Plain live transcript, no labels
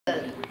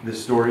The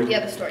story? Yeah,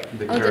 the story.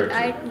 The Oh,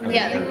 character.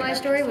 Yeah. my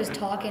story was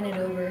talking it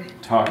over.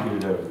 Talking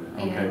it over.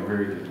 Okay, Yeah.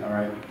 very good. All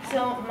right.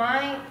 So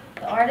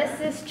the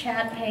artist is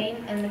Chad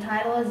Payne, and the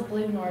title is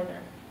Blue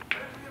Northern.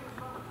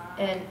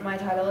 And my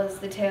title is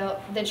The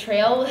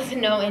Trail with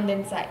No End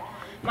in Sight.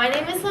 My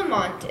name is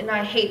Lamont, and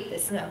I hate the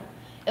snow.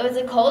 It was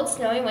a cold,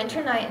 snowy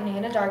winter night in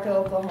Anadarko,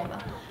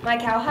 Oklahoma. My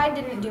cowhide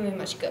didn't do me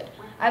much good.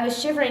 I was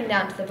shivering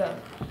down to the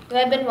bone. We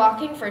had been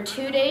walking for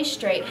 2 days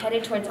straight,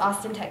 headed towards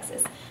Austin,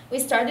 Texas. We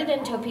started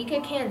in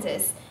Topeka,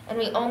 Kansas, and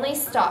we only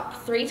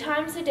stopped 3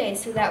 times a day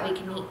so that we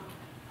can eat.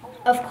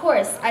 Of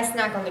course, I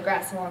snack on the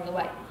grass along the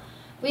way.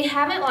 We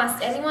haven't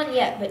lost anyone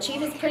yet, but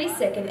Chief is pretty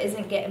sick and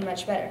isn't getting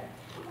much better.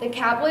 The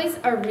cowboys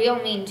are real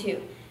mean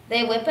too.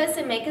 They whip us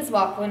and make us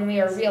walk when we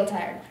are real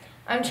tired.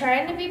 I'm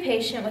trying to be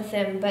patient with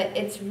them, but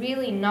it's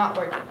really not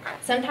working.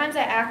 Sometimes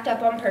I act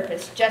up on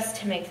purpose just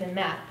to make them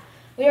mad.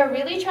 We are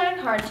really trying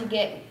hard to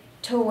get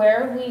to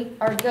where we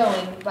are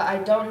going, but I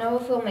don't know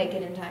if we'll make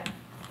it in time.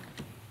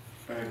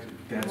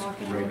 That's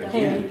great.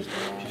 Again, just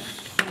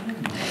so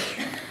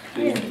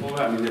much. Well,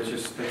 I mean,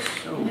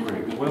 that's so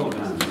great. Well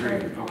done. Very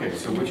good. Okay,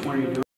 so which one are you doing?